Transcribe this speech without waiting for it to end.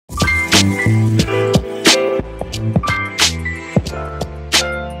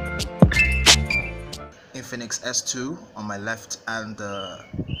Infinix S2 on my left and the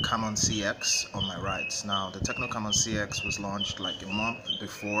Camon CX on my right. Now the TECNO Camon CX was launched like a month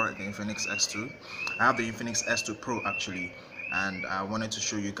before the Infinix S2. I have the Infinix S2 Pro actually, and I wanted to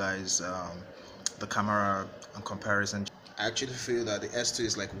show you guys the camera in comparison. I actually feel that the S2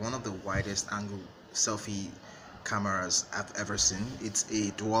 is like one of the widest angle selfie cameras I've ever seen. It's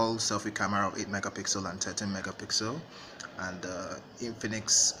a dual selfie camera of 8 megapixel and 13 megapixel, and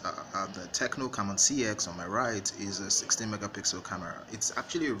Infinix the TECNO Camon CX on my right is a 16 megapixel camera. It's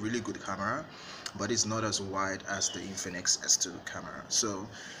actually a really good camera, but it's not as wide as the Infinix S2 camera. So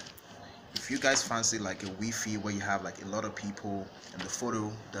if you guys fancy like a Wi-Fi where you have like a lot of people in the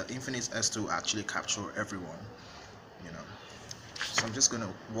photo, the Infinix S2 actually capture everyone, you know. So I'm just gonna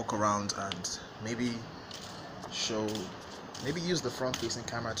walk around and maybe use the front facing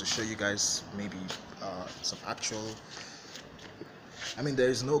camera to show you guys maybe some actual, I mean, there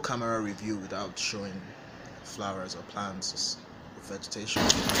is no camera review without showing flowers or plants or vegetation.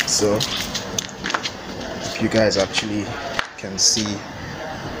 So if you guys actually can see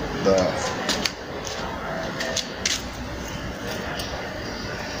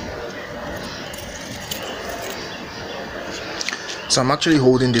so I'm actually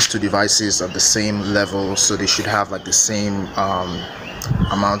holding these two devices at the same level, so they should have like the same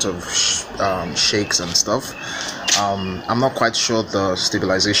amount of shakes and stuff. I'm not quite sure the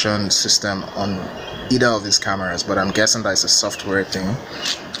stabilization system on either of these cameras, but I'm guessing that it's a software thing.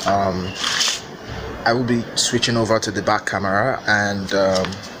 I will be switching over to the back camera and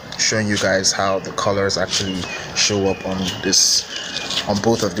showing you guys how the colors actually show up on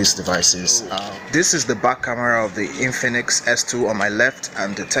both of these devices. This is the back camera of the Infinix S2 on my left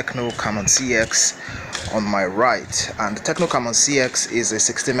and the TECNO Camon CX on my right. And the TECNO Camon CX is a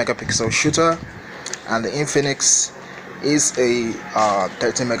 16 megapixel shooter, and the Infinix is a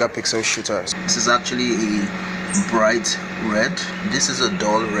 13 megapixel shooter. This is actually a bright red. This is a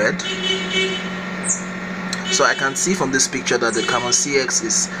dull red. So I can see from this picture that the Camon CX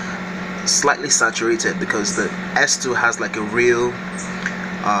is slightly saturated because the S2 has like a real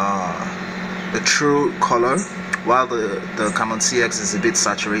the true color, while the Camon CX is a bit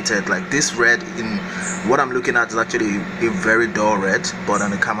saturated. Like this red in what I'm looking at is actually a very dull red, but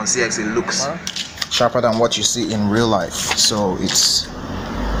on the Camon CX it looks sharper than what you see in real life. So it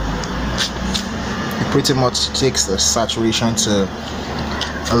pretty much takes the saturation to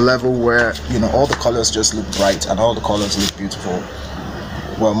a level where, you know, all the colors just look bright and all the colors look beautiful.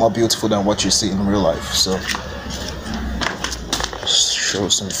 Well, more beautiful than what you see in real life. So show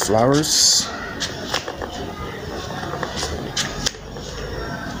some flowers.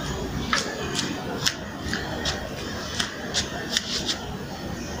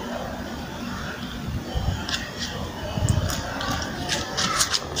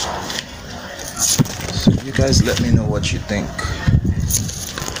 So you guys let me know what you think.